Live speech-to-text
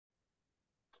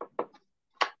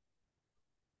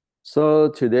So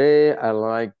today I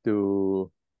like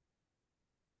to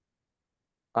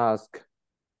ask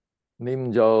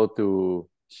Nimjo to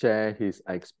share his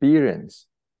experience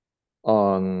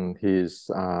on his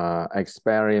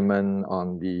experiment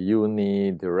on the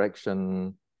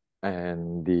unidirection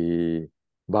and the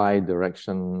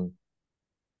bidirection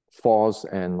force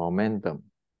and momentum.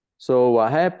 So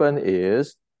what happened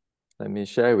is, let me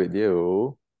share with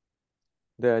you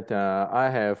that I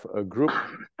have a group,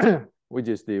 which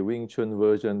is the Wing Chun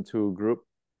version 2 group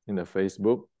in the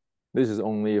Facebook. This is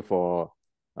only for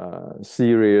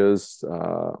serious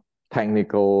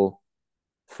technical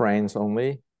friends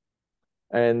only.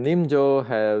 And Nimjo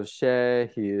have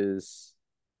shared his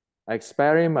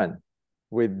experiment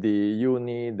with the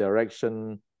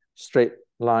unidirection straight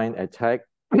line attack,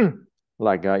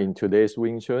 like in today's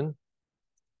Wing Chun,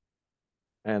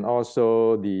 and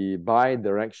also the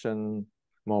bi-direction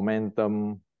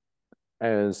momentum,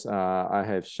 as I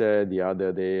have shared the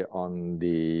other day on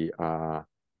the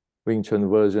Wing Chun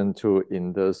version 2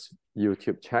 in this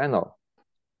YouTube channel.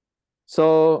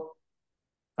 So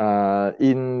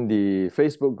in the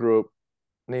Facebook group,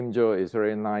 Nimjo is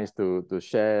very nice to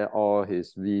share all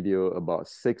his video, about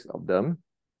 6 of them.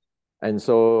 And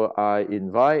so I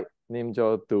invite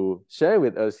Nimjo to share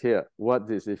with us here, what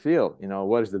does he feel?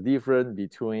 What is the difference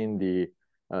between the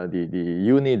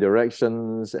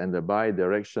unidirections and the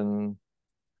bi-direction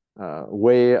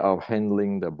way of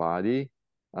handling the body.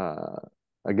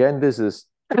 Again, this is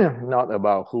not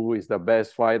about who is the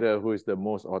best fighter, who is the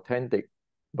most authentic,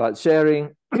 but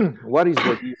sharing what is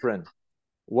the difference,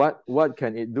 what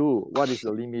can it do, what is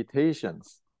the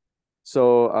limitations.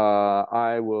 So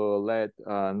I will let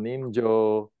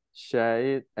Nimjo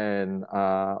share it, and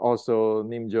also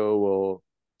Nimjo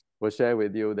will share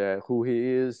with you that who he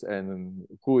is and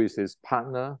who is his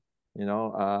partner.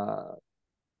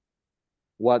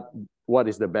 What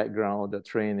is the background of the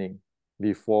training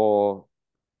before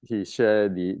he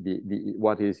shared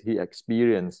what he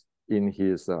experienced in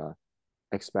his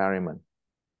experiment.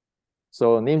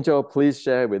 So Nimjo, please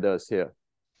share with us here.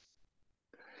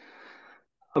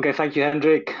 Okay, thank you,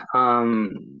 Hendrik.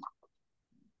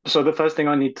 So the first thing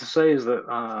I need to say is that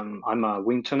I'm a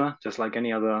Wing Chunner, just like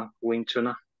any other Wing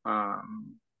Chunner.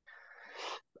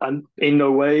 And in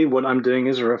no way what I'm doing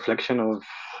is a reflection of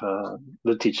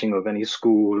the teaching of any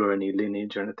school or any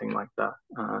lineage or anything like that.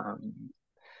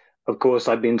 Of course,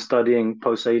 I've been studying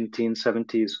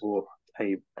post-1870s, or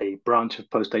a branch of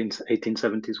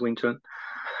post-1870s Wing Chun.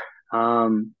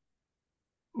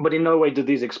 But in no way do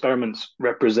these experiments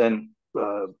represent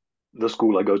the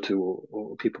school I go to,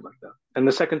 or people like that. And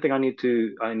the second thing I need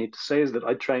to say is that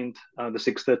I trained the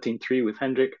 613-3 with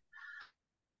Hendrik,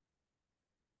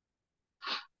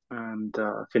 and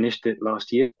finished it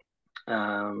last year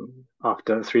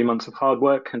after 3 months of hard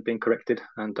work and being corrected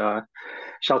and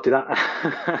shouted at,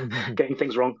 getting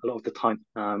things wrong a lot of the time.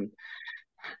 And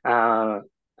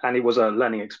it was a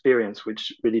learning experience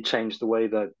which really changed the way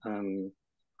that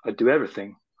I do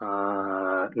everything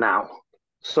now.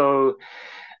 So,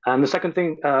 and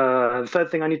the third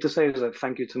thing I need to say is that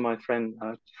thank you to my friend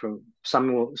from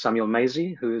Samuel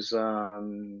Maisie, who's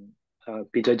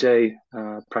BJJ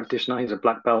practitioner. He's a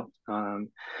black belt.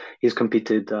 He's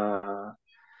competed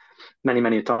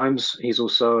many times. He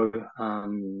also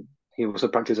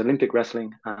practiced Olympic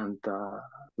wrestling and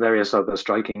various other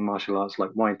striking martial arts like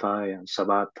Muay Thai and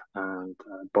Sabat and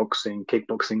boxing,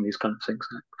 kickboxing, these kind of things.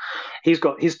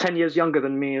 He's 10 years younger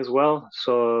than me as well,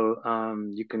 so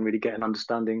you can really get an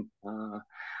understanding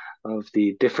of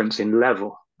the difference in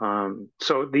level.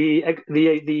 So the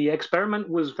experiment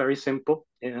was very simple.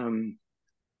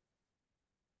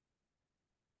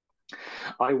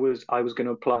 I was going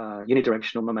to apply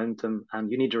unidirectional momentum and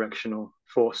unidirectional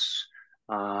force,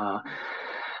 and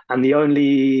the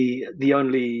only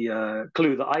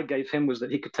clue that I gave him was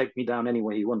that he could take me down any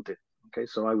way he wanted. Okay,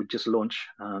 so I would just launch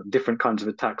different kinds of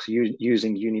attacks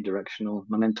using unidirectional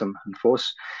momentum and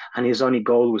force, and his only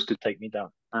goal was to take me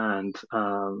down, and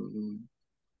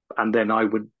then I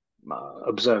would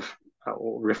observe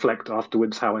or reflect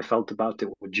afterwards how I felt about it,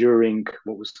 or during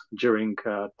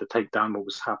the takedown, what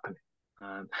was happening.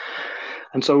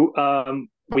 And so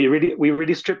we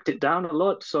really stripped it down a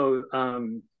lot. So I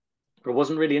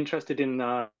wasn't really interested in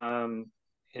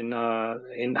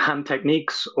hand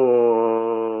techniques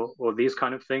or these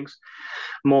kind of things.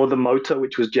 More the motor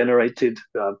which was generated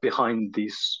behind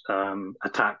these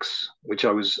attacks, which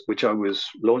I was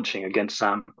launching against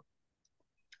Sam.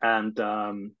 And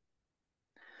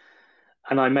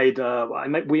we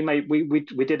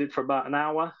did it for about an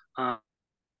hour.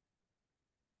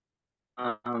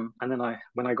 And then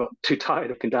when I got too tired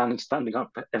of looking down and standing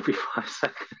up every 5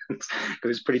 seconds,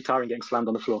 because it's pretty tiring getting slammed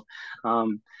on the floor,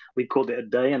 we called it a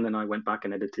day, and then I went back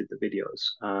and edited the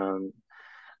videos.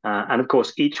 And of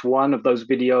course, each one of those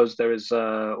videos, there is,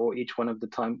 or each one of the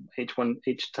time,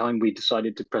 each time we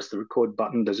decided to press the record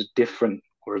button, there's a different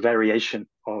or a variation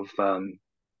of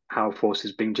how force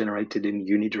is being generated in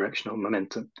unidirectional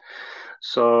momentum.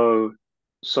 So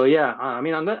yeah, I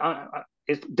mean,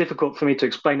 it's difficult for me to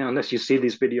explain it unless you see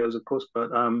these videos, of course.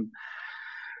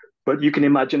 But you can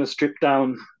imagine a stripped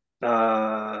down,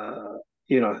 a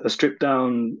stripped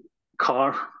down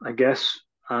car, I guess,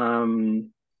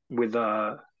 with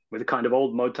a kind of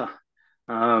old motor,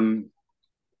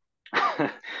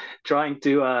 trying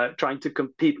to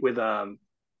compete with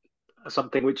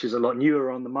something which is a lot newer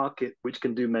on the market, which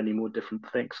can do many more different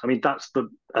things. I mean, that's the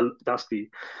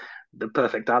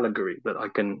perfect allegory that I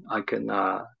can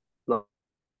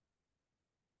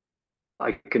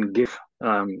give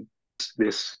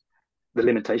this the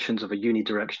limitations of a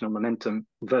unidirectional momentum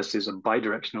versus a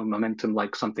bidirectional momentum,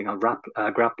 like something a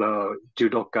grappler or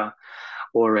judoka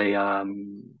or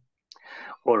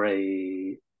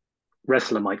a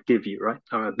wrestler might give you, right?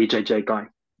 Or a BJJ guy.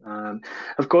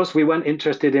 Of course, we weren't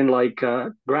interested in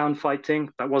ground fighting.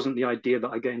 That wasn't the idea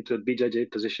that I get into a BJJ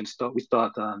position. We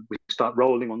start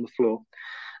rolling on the floor,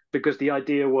 because the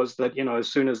idea was that, as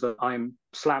soon as I'm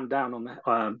slammed down on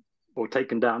the or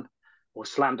taken down or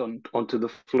slammed onto the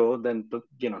floor, then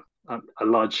a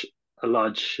large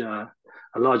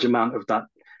amount of that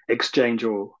exchange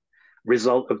or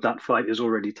result of that fight is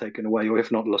already taken away, or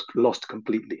if not lost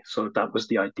completely. So that was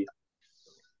the idea.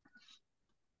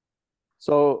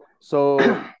 So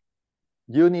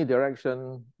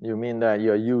unidirection, you mean that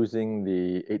you're using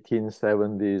the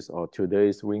 1870s or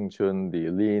today's Wing Chun, the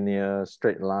linear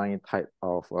straight line type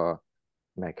of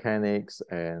mechanics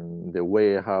and the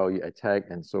way how you attack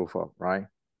and so forth, right?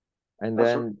 And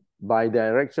then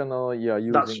bidirectional, you're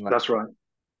using that's right.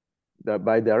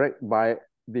 By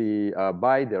the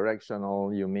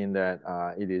bidirectional, you mean that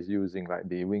it is using like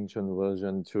the Wing Chun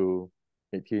version to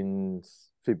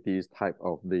 1850s type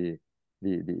of the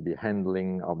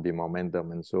handling of the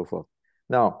momentum and so forth.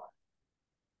 Now,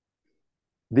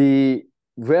 the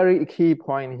very key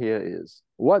point here is,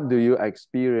 what do you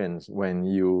experience when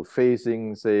you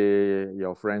facing, say,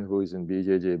 your friend who is in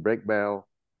BJJ black belt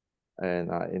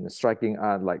and in striking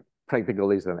art, like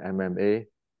practically is an MMA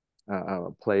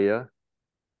player?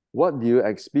 What do you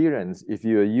experience if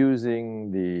you're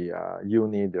using the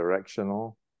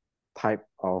unidirectional type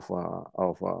of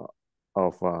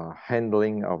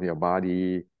handling of your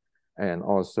body, and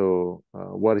also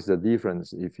what is the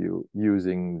difference if you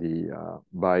using the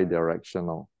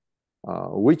bidirectional?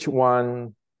 Which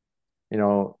one,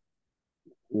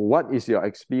 what is your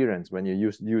experience when you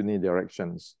use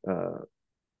unidirections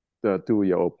to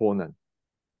your opponent?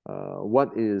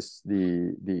 What is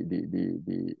the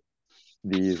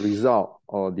result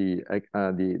or the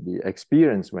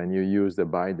experience when you use the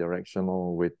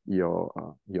bidirectional with your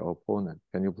opponent?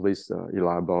 Can you please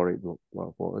elaborate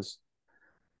for us?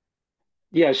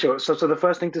 Yeah, sure. So the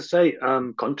first thing to say,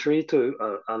 contrary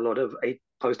to a lot of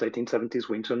post 1870s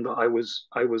Wing Chun, that I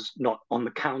was not on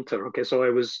the counter. Okay, so I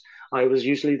was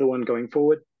usually the one going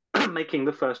forward, making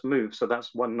the first move. So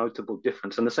that's one notable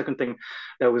difference. And the second thing,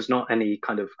 there was not any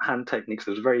kind of hand techniques.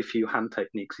 There was very few hand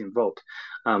techniques involved.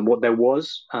 What there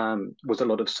was a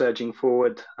lot of surging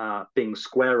forward, being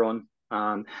square on,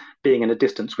 being in a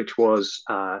distance which was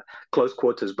close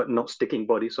quarters but not sticking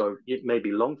body. So it may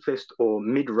be long fist or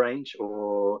mid range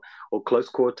or close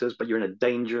quarters, but you're in a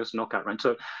dangerous knockout range.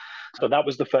 So that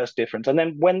was the first difference. And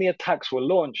then when the attacks were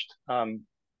launched,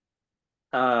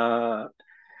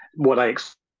 what I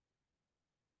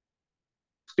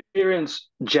experienced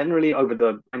generally over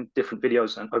the different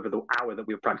videos and over the hour that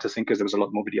we were practicing, because there was a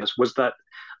lot more videos, was that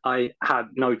I had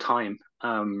no time.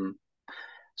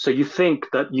 So you think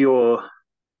that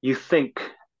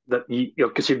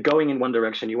because you're going in one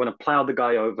direction, you want to plow the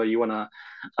guy over, you want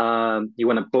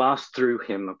to blast through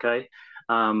him, okay?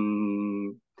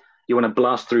 You want to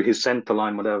blast through his center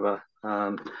line, whatever,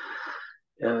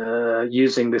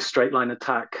 using this straight line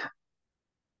attack.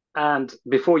 And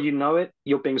before you know it,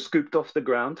 you're being scooped off the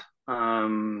ground.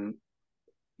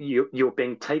 You're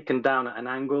being taken down at an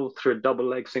angle through a double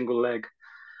leg, single leg.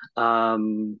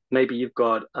 Maybe he's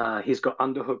got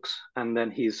underhooks, and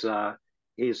then he's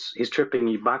tripping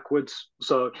you backwards.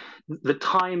 So the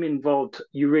time involved,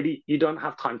 you don't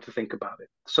have time to think about it.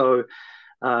 So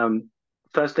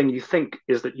first thing you think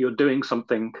is that you're doing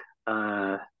something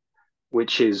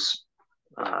which is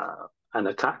an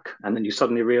attack, and then you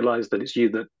suddenly realize that it's you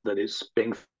that is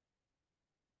being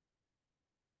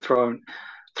thrown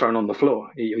on the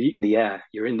floor. You're in the air.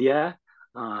 You're in the air.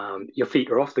 Your feet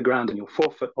are off the ground and your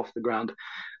forefoot off the ground,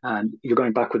 and you're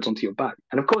going backwards onto your back.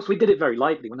 And of course, we did it very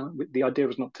lightly. The idea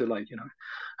was not to, like,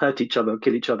 hurt each other,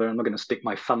 kill each other. I'm not going to stick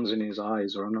my thumbs in his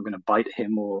eyes, or I'm not going to bite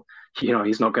him, or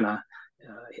he's not going to.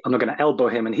 I'm not going to elbow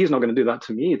him, and he's not going to do that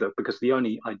to me either. Because the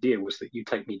only idea was that you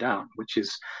take me down, which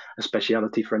is a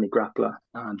speciality for any grappler,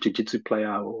 jiu-jitsu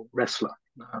player, or wrestler.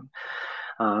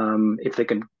 If they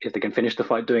can finish the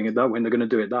fight doing it that way, they're going to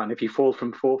do it that. And if you fall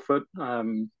from 4 foot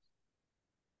and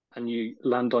you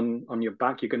land on your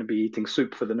back, you're going to be eating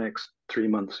soup for the next 3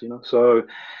 months. So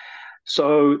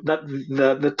that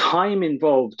the time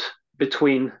involved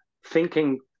between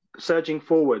thinking, surging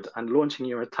forward, and launching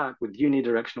your attack with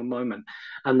unidirectional moment,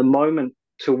 and the moment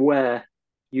to where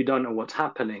you don't know what's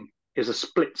happening, is a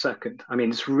split second. I mean,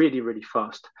 it's really, really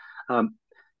fast. I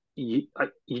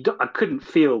couldn't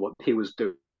feel what he was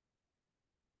doing,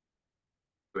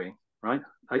 right?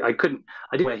 I couldn't.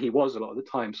 I didn't know where he was a lot of the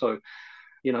time. So,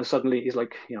 suddenly he's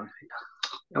like,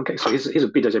 okay, so he's a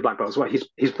BJJ black belt as well.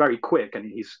 He's very quick, and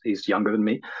he's younger than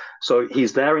me. So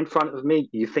he's there in front of me.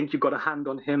 You think you've got a hand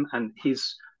on him, and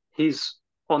he's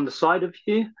on the side of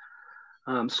you,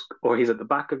 or he's at the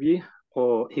back of you,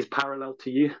 or he's parallel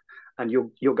to you, and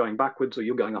you're going backwards, or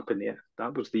you're going up in the air.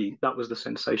 That was the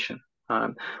sensation.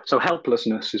 So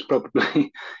helplessness is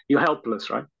probably you're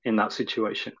helpless, right, in that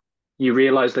situation. You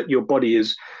realize that your body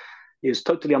is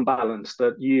totally unbalanced,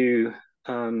 that you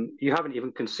haven't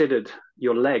even considered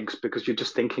your legs, because you're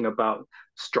just thinking about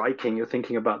striking. You're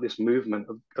thinking about this movement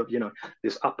of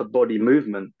this upper body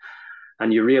movement,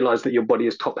 and you realize that your body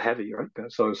is top heavy, right?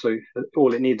 So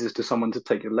all it needs is to someone to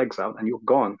take your legs out, and you're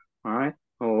gone, all right?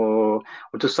 Or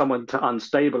to someone to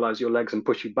unstabilize your legs and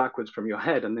push you backwards from your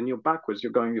head, and then you're backwards.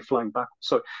 You're flying backwards.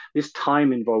 So this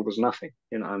time involved was nothing,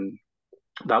 and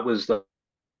that was the.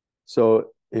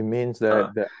 So it means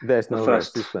that there's no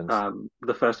resistance.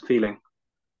 The first feeling.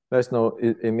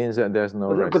 It means that there's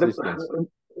no resistance.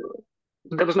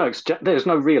 There's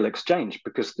no real exchange,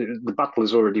 because the battle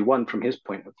is already won from his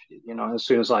point of view. As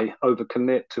soon as I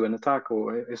overcommit to an attack,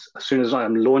 or as soon as I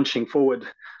am launching forward,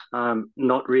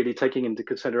 not really taking into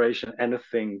consideration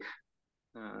anything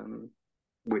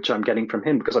which I'm getting from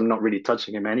him, because I'm not really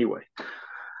touching him anyway.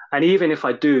 And even if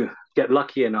I do get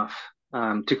lucky enough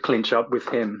to clinch up with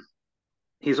him,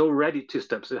 he's already 2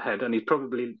 steps ahead, and he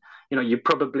probably,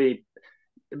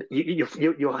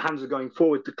 your hands are going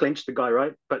forward to clinch the guy,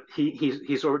 right? But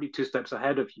he's already 2 steps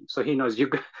ahead of you, so he knows you're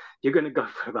going to go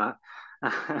for that.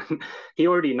 And he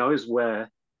already knows what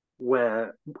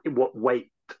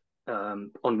weight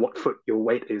on what foot your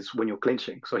weight is when you're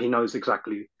clinching, so he knows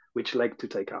exactly which leg to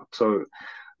take out. So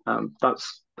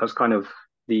that's kind of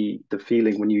the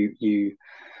feeling when you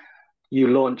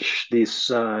launch this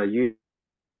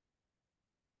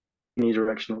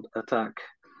unidirectional attack.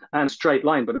 And straight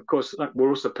line, but of course we're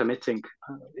also permitting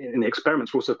in the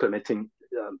experiments, we're also permitting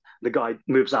the guy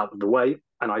moves out of the way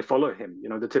and I follow him.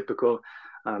 The typical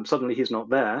suddenly he's not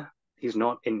there, he's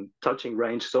not in touching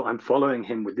range, so I'm following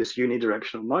him with this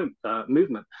unidirectional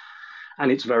movement,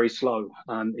 and it's very slow.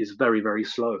 It's very, very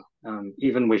slow.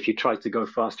 Even if you try to go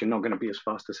fast, you're not going to be as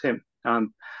fast as him,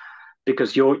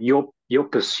 because you're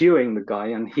pursuing the guy,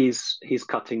 and he's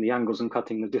cutting the angles and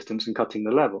cutting the distance and cutting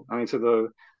the level. I mean,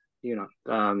 so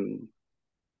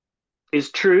it's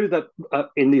true that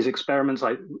in these experiments,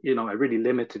 I really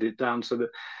limited it down so that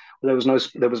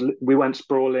we weren't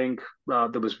sprawling.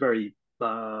 There was very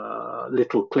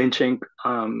little clinching.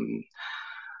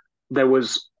 There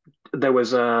was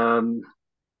the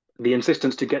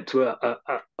insistence to get to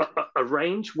a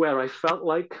range where I felt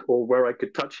like, or where I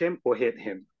could touch him or hit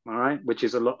him. All right, which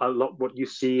is a lot what you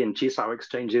see in Chisao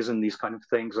exchanges and these kind of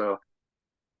things are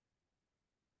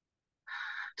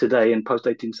today in post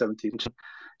 1870s.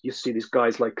 You see these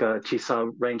guys like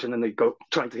Chisao range, and then they go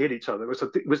trying to hit each other.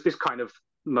 It was this kind of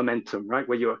momentum, right,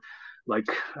 where you're like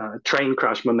train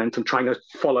crash momentum, trying to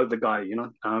follow the guy,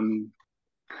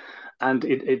 and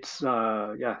it's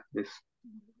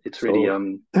really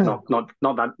not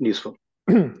that useful.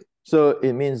 So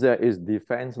it means that it's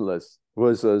defenseless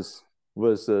versus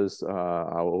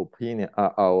our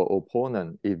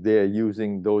opponent, if they're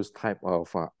using those type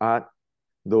of art,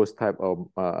 those type of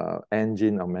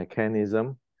engine or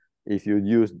mechanism. If you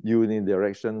use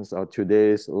unidirections or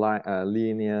today's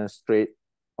linear, straight,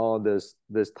 all this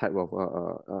type of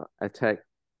attack,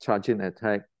 charging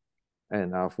attack,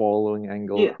 and following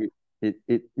angle, yeah.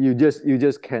 You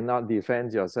just cannot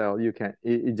defend yourself. You can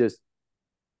it just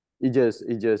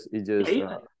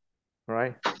yeah.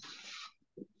 Right.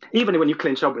 Even when you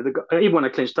clinch up with the guy, even when I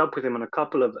clinched up with him on a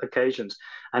couple of occasions,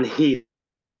 and he's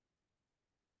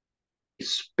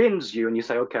spins you and you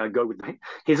say, okay, I go with me.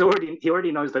 He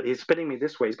already knows that he's spinning me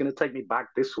this way. He's going to take me back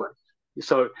this way.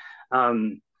 So,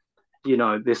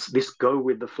 this go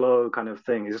with the flow kind of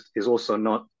thing is also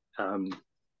not,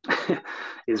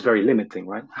 is very limiting,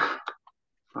 right?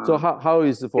 So how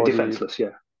is for defenseless,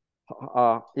 yeah.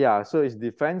 Yeah, so it's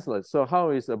defenseless. So how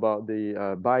is about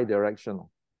the bidirectional?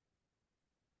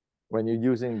 When you're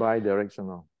using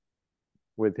bidirectional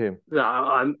with him? Yeah,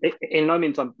 I'm in no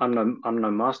means I'm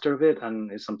no master of it,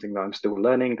 and it's something that I'm still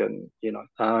learning, and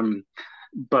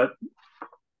but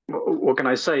what can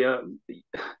I say?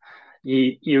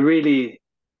 You really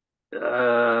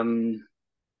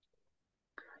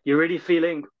you're really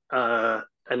feeling an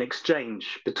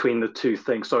exchange between the two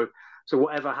things. So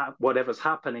whatever's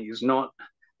happening is not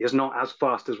as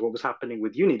fast as what was happening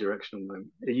with unidirectional.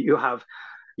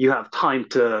 You have time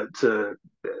to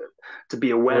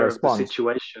be aware of the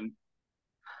situation,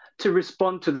 to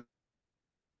respond to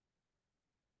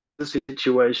the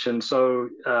situation. So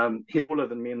he's taller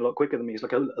than me and a lot quicker than me. He's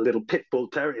like a little pit bull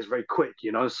terrier. He's very quick,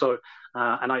 So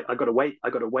and I got a weight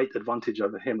advantage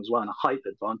over him as well, and a height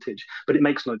advantage. But it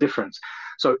makes no difference.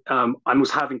 So I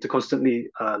was having to constantly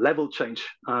level change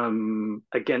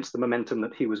against the momentum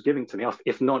that he was giving to me.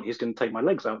 If not, he's going to take my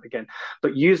legs out again.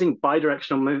 But using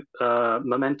bidirectional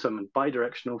momentum and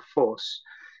bidirectional force.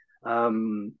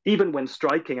 Even when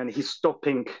striking and he's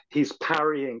stopping, he's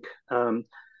parrying,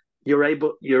 you're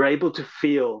able to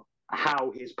feel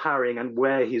how he's parrying and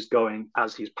where he's going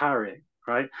as he's parrying,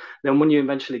 right? Then when you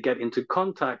eventually get into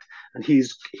contact and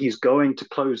he's going to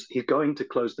close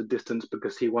the distance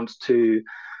because he wants to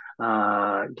do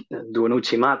an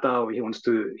uchimata, or he wants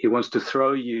to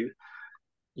throw you,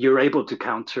 you're able to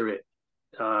counter it.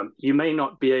 You may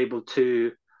not be able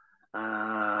to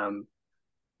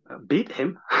beat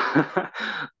him,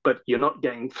 but you're not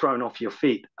getting thrown off your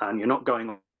feet and you're not going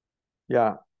off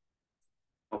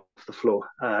the floor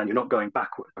and you're not going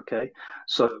backward. Okay,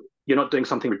 so you're not doing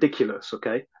something ridiculous.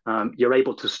 Okay, you're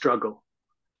able to struggle.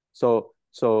 So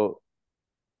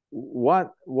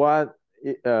what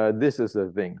this is the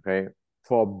thing, right?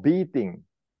 For beating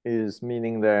is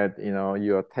meaning that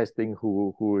you're testing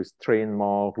who is trained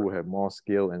more, who have more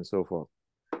skill and so forth.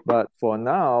 But for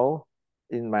now,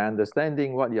 in my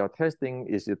understanding, what you're testing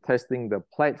is you're testing the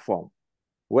platform,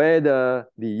 whether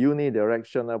the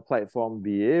unidirectional platform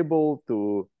be able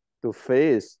to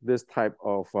face this type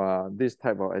of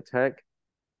attack,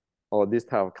 or this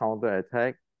type of counter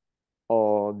attack,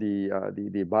 or the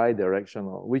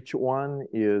bidirectional. Which one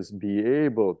is be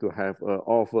able to have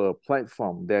offer a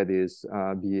platform that is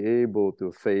be able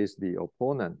to face the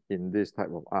opponent in this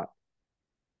type of art,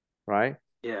 right?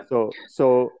 Yeah. So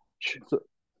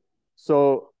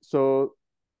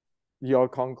your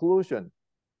conclusion,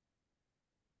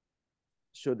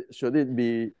 should it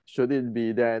be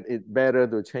that it's better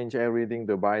to change everything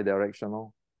to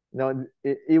bidirectional?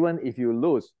 Even if you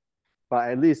lose, but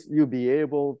at least you be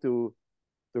able to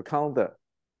counter,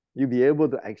 you be able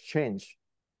to exchange.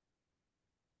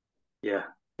 Yeah.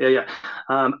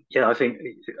 I think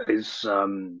it's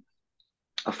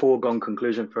a foregone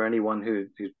conclusion for anyone who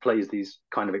plays these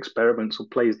kind of experiments or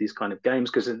plays these kind of games,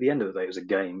 because at the end of the day, it was a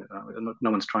game. No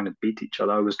one's trying to beat each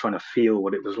other. I was trying to feel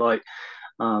what it was like.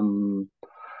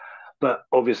 But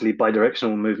obviously,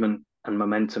 bidirectional movement and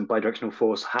momentum, bidirectional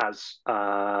force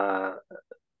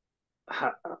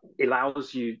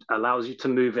allows you to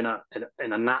move in a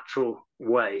natural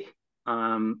way,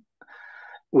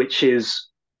 which is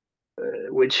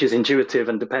intuitive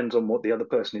and depends on what the other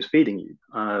person is feeding you.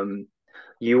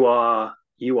 You are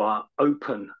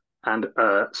open and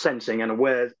sensing and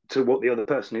aware to what the other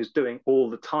person is doing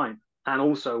all the time, and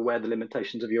also aware the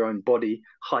limitations of your own body,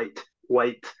 height,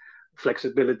 weight,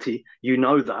 flexibility. You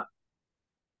know that,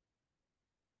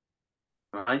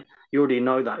 right? You already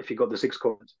know that if you've got the 6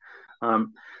 chords.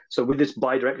 So with this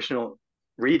bidirectional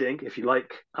reading, if you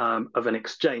like, of an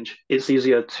exchange, it's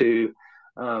easier to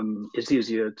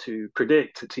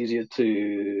predict. It's easier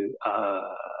to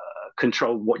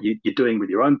control what you're doing with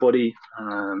your own body,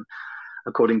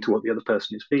 according to what the other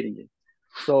person is feeding you.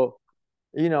 So,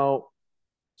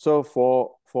 so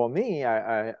for me,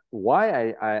 I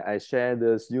share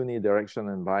this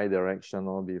unidirectional and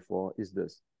bidirectional before is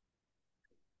this.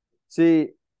 See,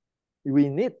 we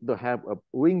need to have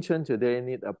Wing Chun today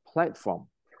need a platform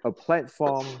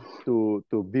to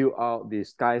build out the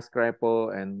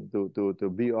skyscraper and to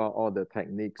build out all the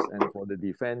techniques, and for the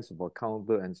defense, for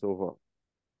counter and so forth.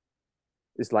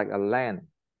 It's like a land.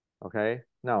 Okay.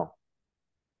 Now,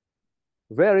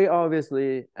 very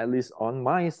obviously, at least on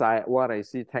my side, what I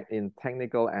see in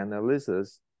technical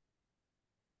analysis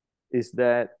is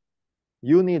that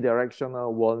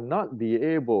unidirectional will not be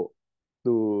able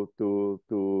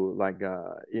to like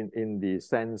in the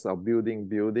sense of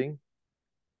building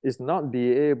is not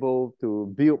be able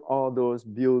to build all those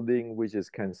building which is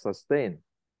can sustain,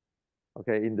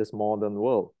 okay, in this modern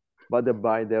world. But the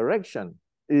bidirection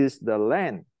is the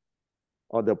land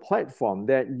or the platform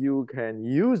that you can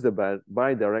use the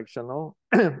bidirectional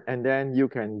and then you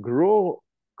can grow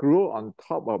on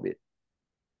top of it.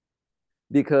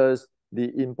 Because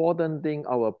the important thing,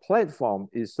 our platform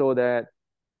is so that,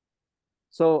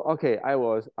 so okay,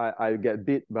 I get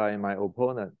beat by my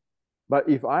opponent. But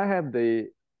if I have the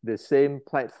same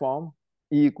platform,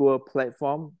 equal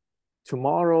platform,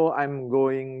 tomorrow I'm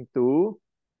going to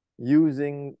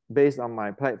using based on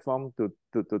my platform to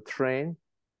train,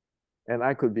 and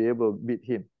I could be able to beat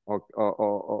him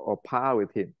or par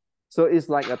with him. So it's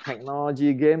like a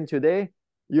technology game today.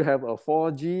 You have a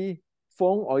 4G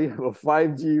phone or you have a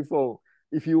 5G phone.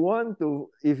 If you want to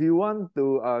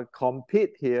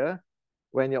compete here,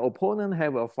 when your opponent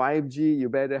have a 5G, you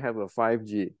better have a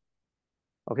 5G.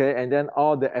 Okay, and then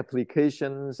all the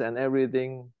applications and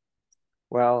everything,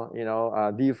 well, you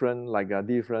know, different, like a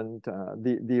different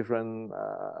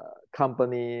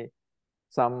company.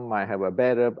 Some might have a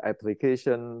better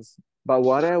applications, but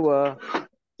whatever,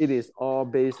 it is all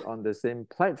based on the same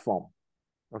platform,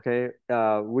 okay,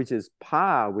 which is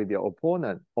par with your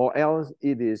opponent, or else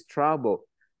it is trouble.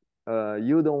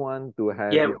 You don't want to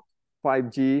have Yeah, your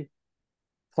 5G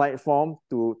platform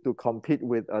to compete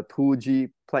with a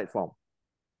 2G platform.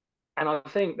 and I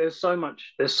think there's so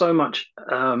much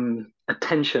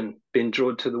attention being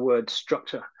drawn to the word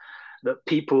structure that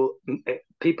people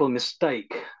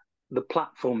mistake the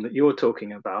platform that you're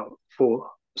talking about for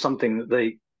something that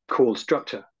they call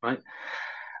structure, right?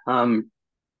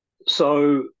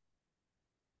 So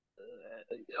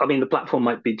I mean, the platform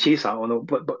might be Chisao, or not,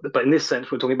 but in this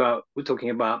sense, we're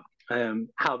talking about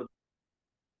how the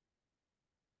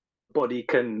body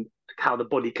can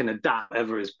adapt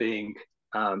whatever is being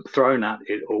thrown at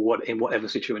it, or what in whatever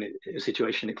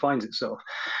situation it finds itself.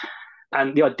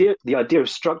 And the idea of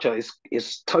structure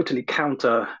is totally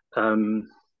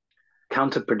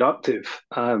counterproductive.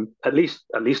 At least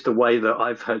the way that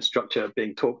I've heard structure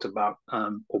being talked about,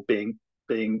 or being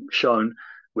shown,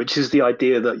 which is the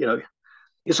idea that, you know,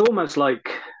 it's almost like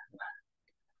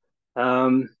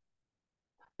you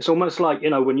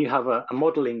know, when you have a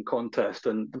modeling contest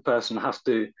and the person has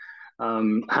to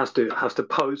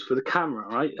pose for the camera,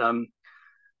 right? And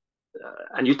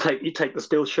you take the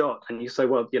still shot and you say,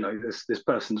 well, you know, this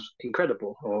person's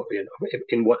incredible, or, you know,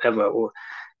 in whatever, or,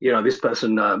 you know, this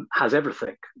person has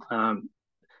everything. But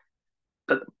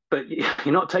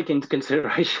you're not taking into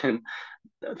consideration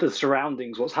the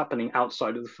surroundings, what's happening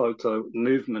outside of the photo,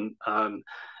 movement.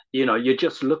 You know, you're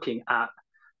just looking at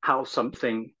how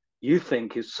something you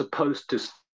think is supposed to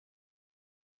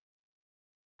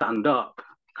stand up.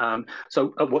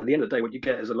 So at the end of the day, what you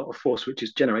get is a lot of force which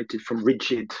is generated from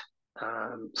rigid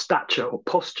stature or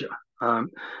posture,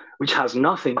 which has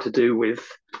nothing to do with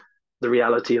the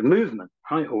reality of movement,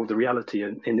 right? Or the reality,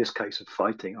 in this case, of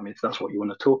fighting. I mean, if that's what you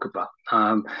want to talk about.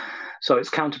 So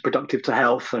it's counterproductive to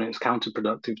health, and it's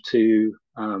counterproductive to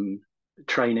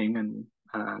training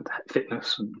and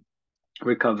fitness and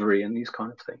recovery and these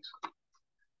kind of things.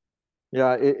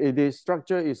 Yeah, it is,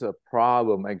 structure is a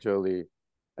problem actually.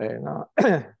 And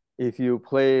if you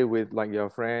play with like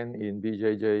your friend in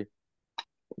BJJ,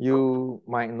 you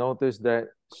might notice that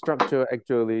structure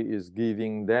actually is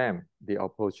giving them the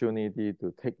opportunity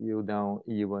to take you down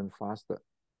even faster.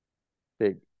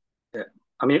 Yeah.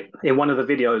 I mean, in one of the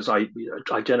videos I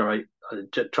tried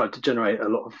to generate a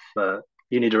lot of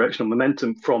unidirectional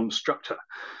momentum from structure,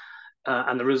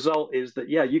 and the result is that,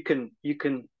 yeah, you can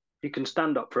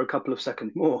stand up for a couple of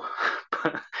seconds more,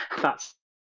 but that's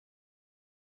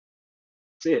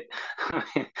it.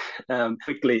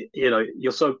 Quickly, you know,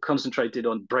 you're so concentrated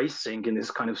on bracing in this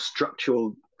kind of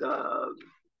structural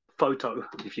photo,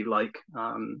 if you like,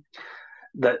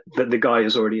 that the guy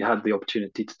has already had the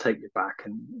opportunity to take you back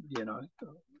and, you know,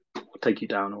 take you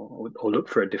down, or look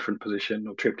for a different position,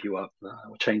 or trip you up,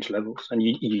 or change levels, and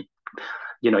you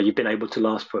know, you've been able to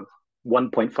last for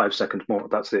 1.5 seconds more.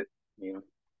 That's it, you know.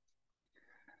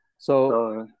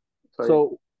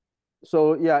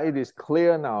 So yeah, it is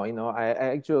clear now. You know, I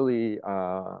actually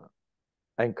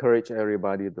encourage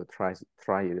everybody to try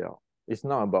it out. It's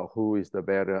not about who is the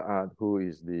better art, who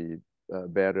is the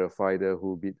better fighter,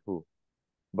 who beat who.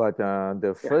 But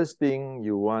the first thing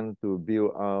you want to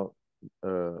build out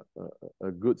a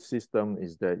good system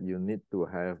is that you need to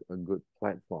have a good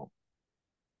platform.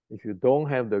 If you don't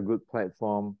have the good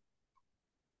platform,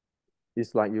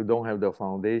 it's like you don't have the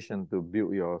foundation to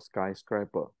build your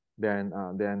skyscraper. Then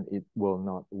it will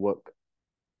not work.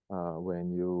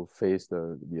 when you face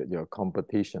your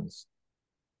competitions.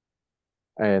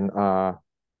 And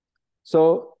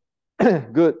so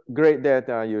great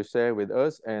that you share with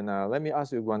us. And let me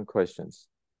ask you one question.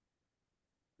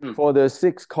 For the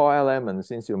 6 core elements,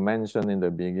 since you mentioned in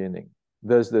the beginning,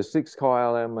 does the 6 core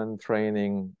element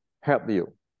training help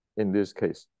you in this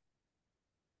case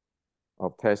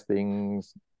of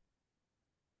testings?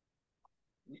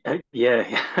 Yeah,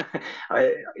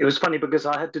 it was funny because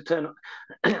I had to turn.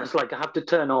 It's like I have to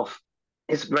turn off.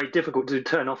 It's very difficult to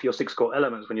turn off your 6 core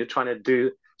elements when you're trying to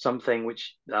do something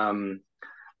which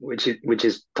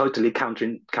is totally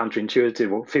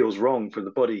counterintuitive or feels wrong for the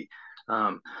body.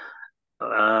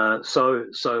 So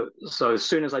as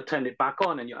soon as I turned it back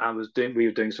on, and we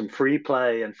were doing some free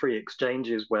play and free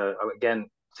exchanges where again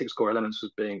 6 core elements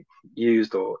was being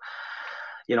used, or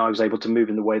I was able to move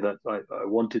in the way that I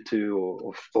wanted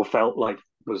to, or felt like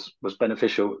was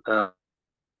beneficial.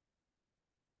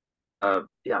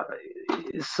 Yeah,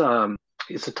 it's a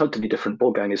totally different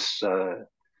ballgame. It's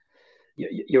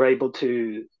you're able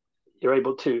to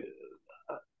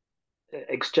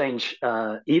exchange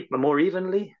more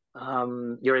evenly.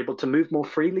 You're able to move more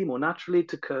freely, more naturally,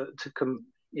 to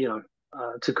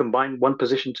combine one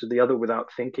position to the other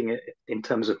without thinking it in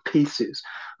terms of pieces,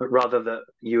 but rather that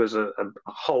you as a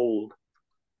whole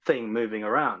thing moving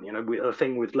around. A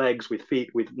thing with legs, with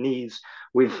feet, with knees,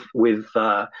 with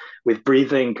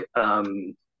breathing.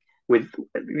 With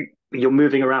You're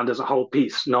moving around as a whole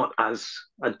piece, not as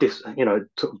a sort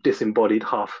of disembodied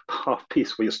half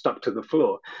piece where you're stuck to the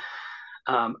floor.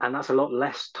 And that's a lot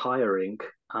less tiring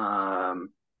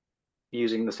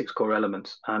using the 6 core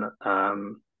elements, and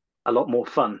a lot more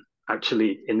fun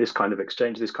actually in this kind of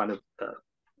exchange, this kind of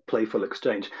playful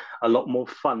exchange. A lot more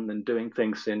fun than doing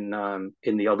things in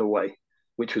the other way,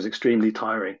 which was extremely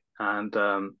tiring and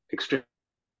extremely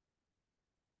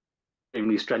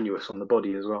strenuous on the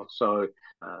body as well. So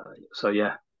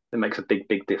yeah, it makes a big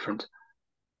difference.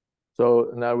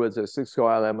 So in other words, the 6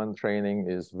 core element training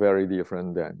is very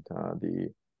different than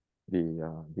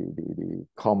the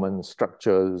common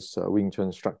structures, Wing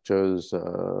Chun structures,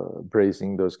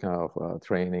 bracing, those kind of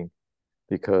training,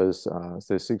 because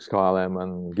the 6 core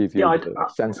element give you the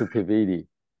sensitivity,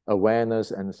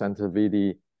 awareness, and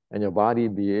sensitivity, and your body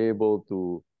be able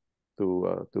to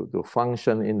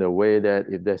function in the way that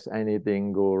if there's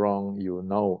anything go wrong, you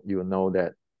know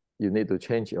that you need to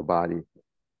change your body.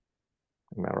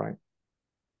 Am I right?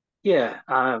 Yeah,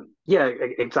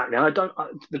 exactly. And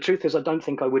the truth is, I don't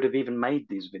think I would have even made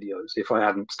these videos if I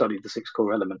hadn't studied the 6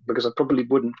 core element, because I probably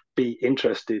wouldn't be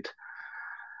interested,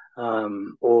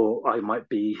 or I might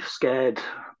be scared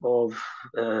of,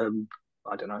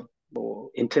 I don't know, or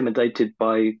intimidated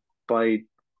by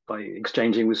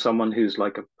exchanging with someone who's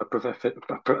like a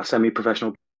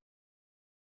semi-professional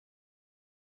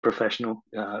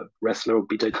wrestler or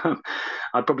beater.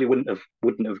 I probably wouldn't have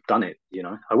done it.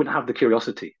 I wouldn't have the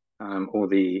curiosity or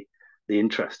the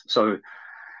interest. So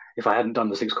if I hadn't done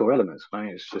the 6 core elements, I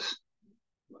mean, it's just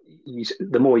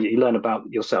the more you learn about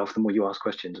yourself, the more you ask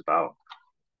questions about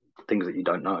things that you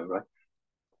don't know, right?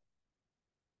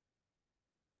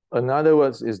 In other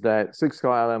words, is that 6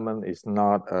 core element is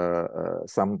not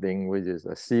something which is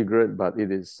a secret, but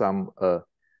it is a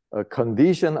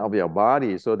condition of your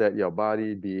body, so that your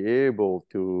body be able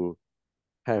to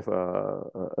have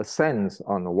a sense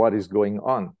on what is going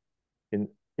on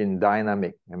in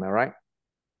dynamic. Am I right?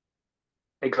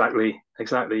 Exactly.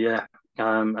 Yeah.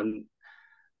 And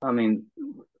I mean,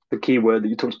 the key word that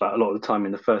you talked about a lot of the time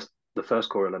in the first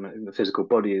core element in the physical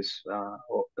body is,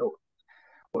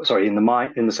 sorry, in the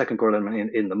mind, in the second core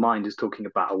element in the mind, is talking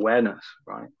about awareness,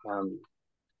 right?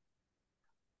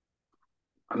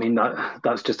 I mean,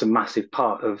 that's just a massive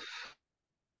part of.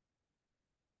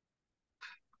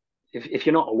 If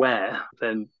you're not aware,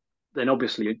 then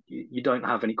obviously you don't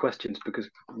have any questions, because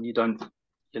you don't,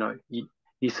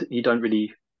 you don't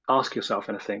really ask yourself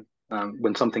anything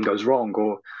when something goes wrong,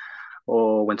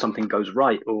 or when something goes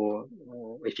right, or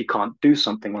if you can't do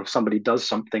something, or if somebody does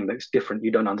something that's different,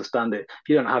 you don't understand it. If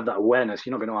you don't have that awareness,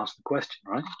 you're not going to ask the question,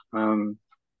 right?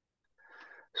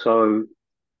 So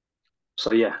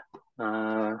yeah.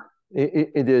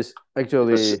 It is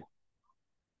actually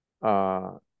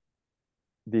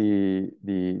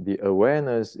the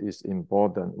awareness is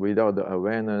important. Without the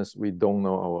awareness, we don't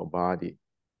know our body.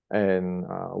 And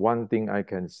one thing I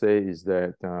can say is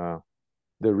that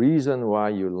the reason why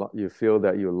you feel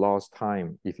that you lost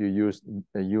time if you use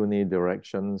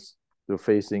unidirections to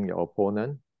facing your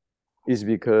opponent is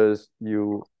because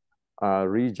you are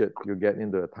rigid. You get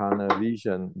into a tunnel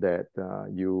vision that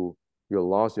you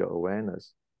lost your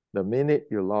awareness. The minute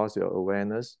you lost your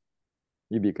awareness,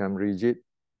 you become rigid,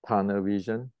 tunnel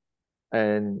vision,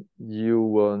 and you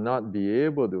will not be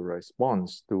able to respond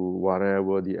to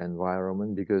whatever the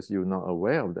environment because you're not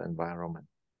aware of the environment.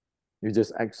 You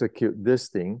just execute this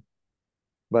thing,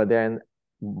 but then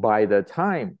by the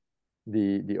time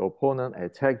the opponent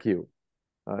attack you,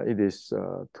 it is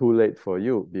too late for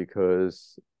you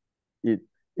because it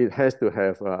has to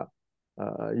have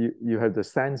you have to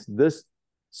sense this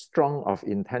strong of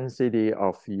intensity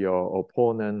of your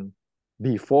opponent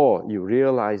before you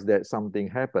realize that something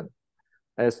happened.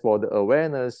 As for the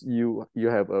awareness, you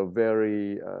have a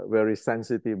very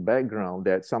sensitive background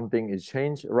that something is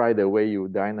changed right away. You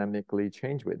dynamically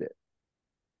change with it.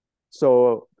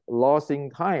 So losing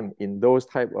time in those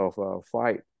type of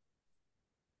fight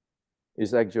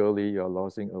is actually you're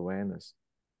losing awareness.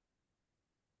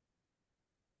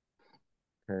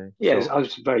 Okay. Yeah, So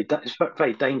it's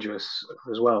very dangerous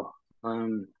as well.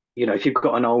 You know, if you've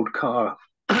got an old car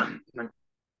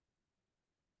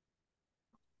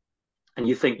and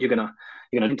you think you're gonna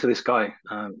into this guy,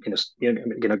 you're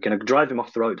gonna drive him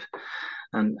off the road,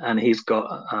 and he's got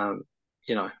a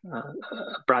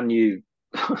brand new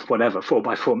whatever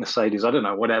 4x4 Mercedes, I don't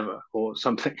know, whatever or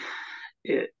something.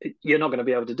 You're not going to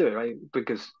be able to do it, right?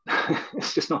 Because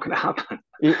it's just not going to happen.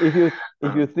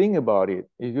 if you think about it,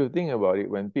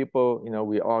 when people,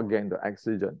 we all get into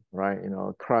accident, right?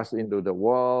 Crash into the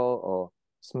wall or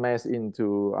smash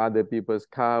into other people's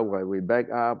car while we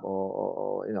back up,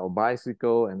 or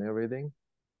bicycle and everything.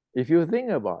 If you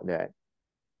think about that,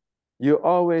 you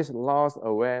always lost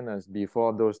awareness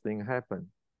before those things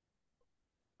happen.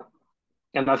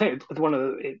 And I think one of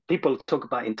the people talk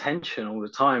about intention all the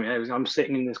time. I'm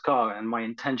sitting in this car and my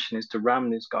intention is to ram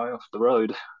this guy off the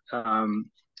road, and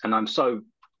I'm so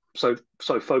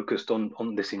focused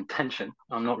on this intention.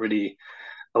 I'm not really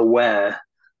aware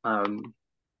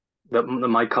that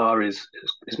my car is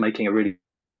making a really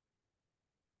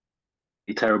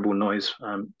terrible noise.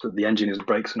 That the engine, his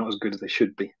brakes are not as good as they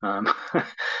should be, and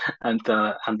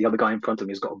the other guy in front of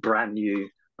me has got a brand new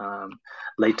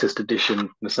latest edition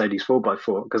Mercedes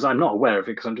 4x4, because I'm not aware of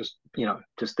it because I'm just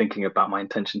thinking about my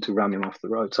intention to ram him off the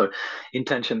road. So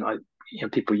intention,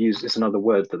 people use, it's another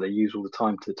word that they use all the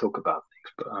time to talk about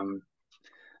things. But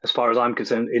as far as I'm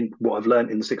concerned, in what I've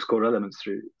learned in the 6 core elements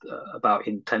through about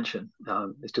intention,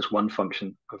 it's just one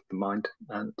function of the mind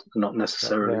and not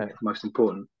necessarily the most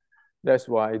important. That's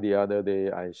why the other day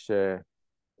I share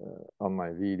on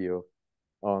my video,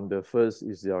 on the first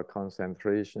is your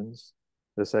concentrations,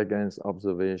 the second is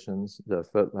observations, the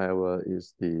third level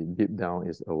is the deep down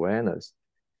is awareness.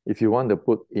 If you want to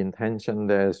put intention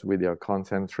there with your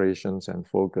concentrations and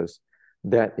focus,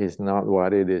 that is not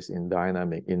what it is in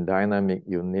dynamic. In dynamic,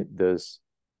 you need this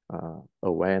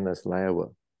awareness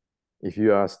level. If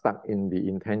you are stuck in the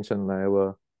intention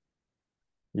level,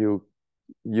 you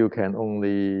can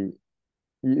only,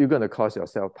 you're going to cause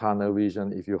yourself tunnel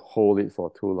vision if you hold it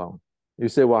for too long. You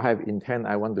say, well, I have intent,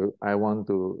 I want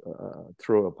to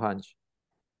throw a punch.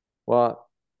 Well,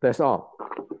 that's all,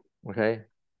 okay?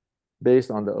 Based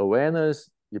on the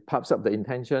awareness, you pops up the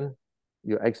intention,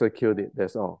 you execute it,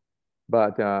 that's all.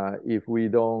 But if we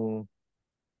don't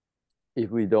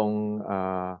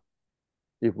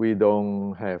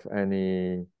have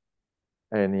any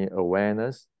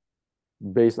awareness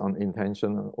based on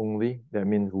intention only, that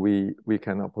means we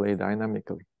cannot play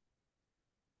dynamically.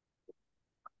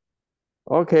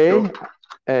 Okay, sure.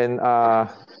 And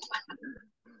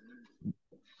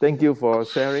thank you for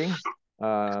sharing.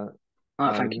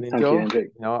 Thank you, Andrew.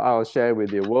 I'll share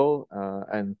with the world,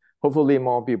 and hopefully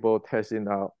more people testing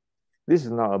out. This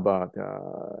is not about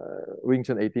Wing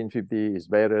Chun 1850 is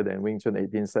better than Wing Chun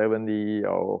 1870,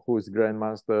 or who's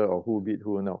grandmaster, or who beat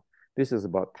who. No, this is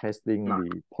about testing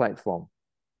the platform,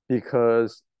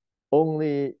 because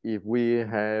only if we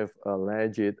have a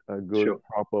legit, a good, sure,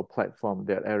 proper platform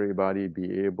that everybody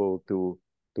be able to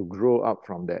grow up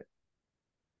from that.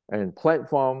 And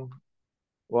platform,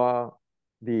 well,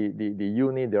 the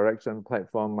unidirection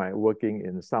platform might working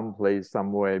in some place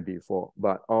somewhere before,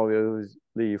 but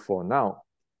obviously for now,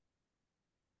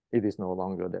 it is no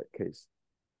longer that case.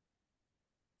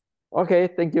 Okay,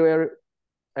 thank you,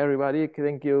 everybody.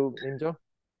 Thank you, Ninja.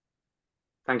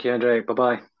 Thank you, Andre.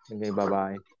 Bye-bye. Okay,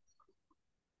 bye-bye.